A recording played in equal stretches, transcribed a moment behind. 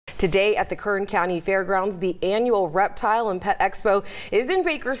Today at the Kern County Fairgrounds, the annual Reptile and Pet Expo is in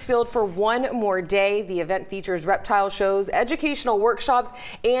Bakersfield for one more day. The event features reptile shows, educational workshops,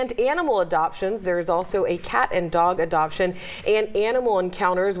 and animal adoptions. There is also a cat and dog adoption and animal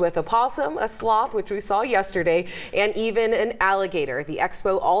encounters with a possum, a sloth, which we saw yesterday, and even an alligator. The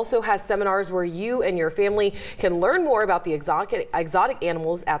expo also has seminars where you and your family can learn more about the exotic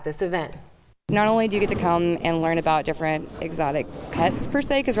animals at this event. Not only do you get to come and learn about different exotic pets per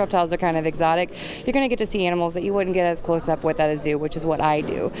se, because reptiles are kind of exotic, you're going to get to see animals that you wouldn't get as close up with at a zoo, which is what I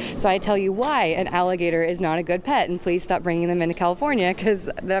do. So I tell you why an alligator is not a good pet, and please stop bringing them into California, because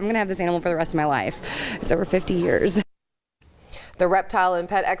I'm going to have this animal for the rest of my life. It's over 50 years. The Reptile and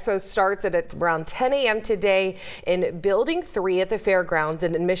Pet Expo starts at around 10 a.m. today in Building 3 at the fairgrounds,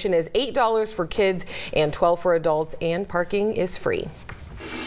 and admission is $8 for kids and $12 for adults, and parking is free.